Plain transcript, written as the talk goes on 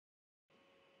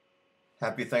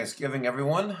Happy Thanksgiving,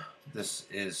 everyone. This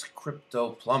is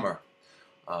Crypto Plumber.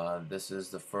 This is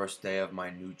the first day of my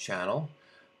new channel.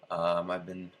 I've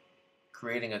been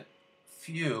creating a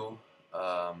few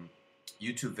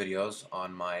YouTube videos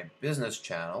on my business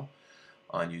channel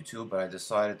on YouTube, but I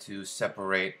decided to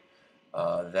separate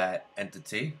that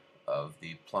entity of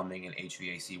the plumbing and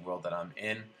HVAC world that I'm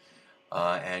in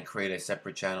and create a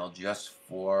separate channel just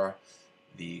for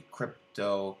the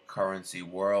cryptocurrency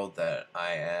world that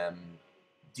I am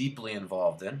deeply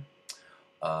involved in,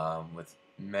 with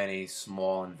many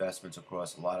small investments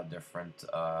across a lot of different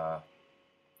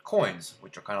coins,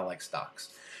 which are kind of like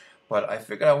stocks. But I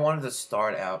figured I wanted to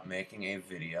start out making a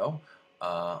video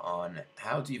on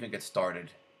how to even get started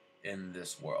in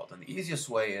this world. And the easiest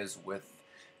way is with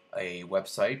a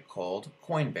website called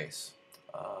Coinbase.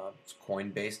 It's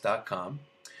coinbase.com,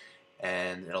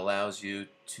 and it allows you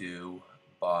to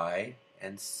buy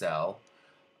and sell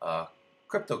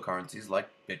cryptocurrencies like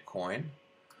BitCoin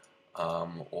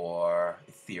or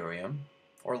Ethereum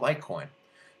or Litecoin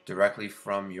directly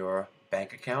from your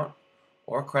bank account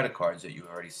or credit cards that you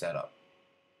already set up.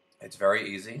 It's very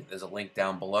easy. There's a link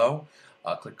down below.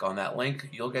 Click on that link.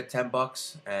 You'll get 10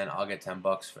 bucks, and I'll get 10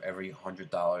 bucks for every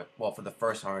 $100. Well, for the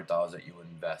first $100 that you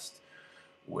invest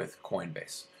with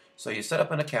Coinbase. So you set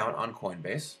up an account on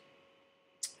Coinbase,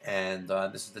 and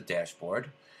this is the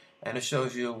dashboard, and it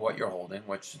shows you what you're holding,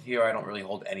 which here I don't really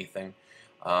hold anything.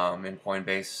 In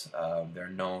Coinbase, they're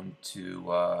known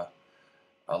to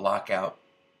lock out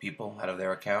people out of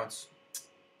their accounts,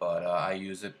 but I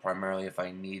use it primarily if I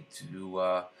need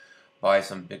to buy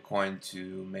some Bitcoin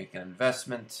to make an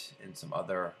investment in some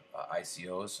other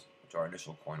ICOs, which are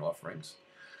initial coin offerings.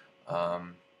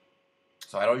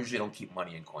 So I usually don't keep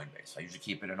money in Coinbase. I usually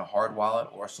keep it in a hard wallet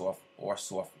or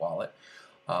soft wallet,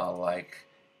 like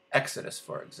Exodus,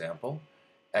 for example.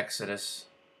 Exodus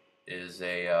is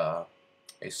a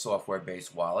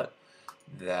software-based wallet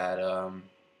that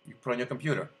you put on your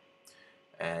computer.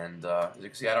 And as you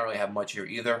can see, I don't really have much here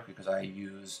either because I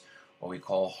use what we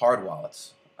call hard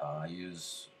wallets. I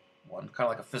use one kind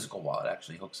of like a physical wallet,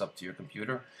 actually hooks up to your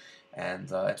computer,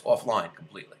 and it's offline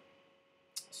completely,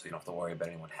 so you don't have to worry about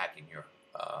anyone hacking your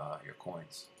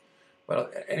coins.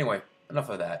 But anyway, enough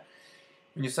of that.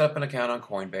 When you set up an account on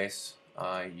Coinbase,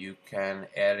 you can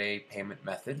add a payment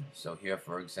method. So here,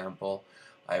 for example,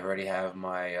 I already have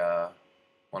my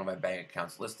one of my bank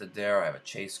accounts listed there. I have a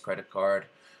Chase credit card,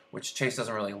 which Chase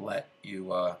doesn't really let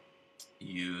you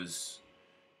use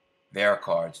their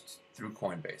cards through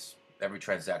Coinbase. Every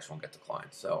transaction will get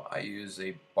declined. So I use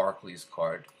a Barclays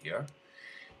card here,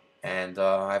 and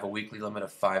I have a weekly limit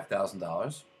of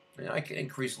 $5,000. And I can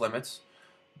increase limits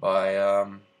by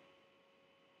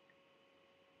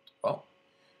well,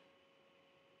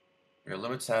 your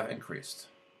limits have increased.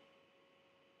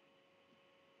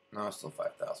 No, it's still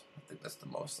 5,000. I think that's the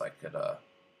most I could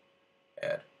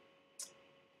add.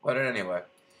 But anyway,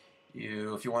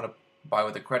 if you want to buy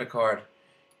with a credit card,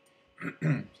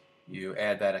 you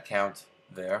add that account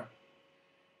there,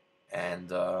 and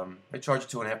they charge a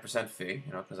 2.5% fee,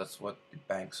 because that's what the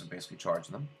banks are basically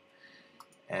charging them.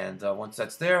 And once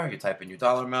that's there, you type in your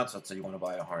dollar amount. So let's say you want to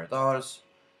buy $100,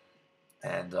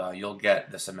 and you'll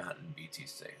get this amount in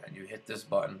BTC. And you hit this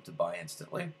button to buy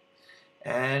instantly,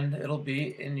 and it'll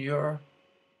be in your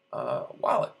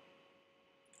wallet,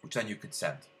 which then you could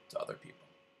send to other people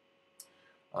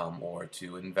or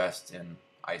to invest in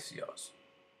ICOs.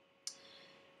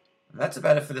 And that's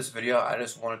about it for this video. I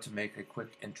just wanted to make a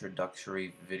quick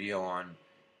introductory video on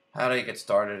how to get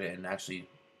started in actually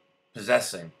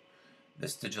possessing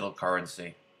this digital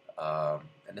currency, and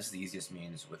this is the easiest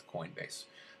means with Coinbase.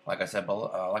 Like I said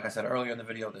earlier in the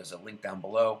video, there's a link down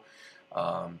below.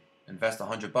 Invest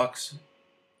 100 bucks,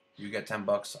 you get 10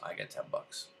 bucks, I get 10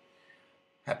 bucks.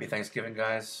 Happy Thanksgiving,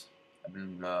 guys. It's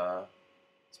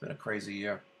been a crazy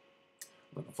year.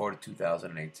 Looking forward to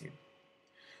 2018.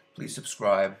 Please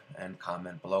subscribe and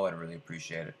comment below. I'd really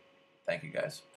appreciate it. Thank you, guys.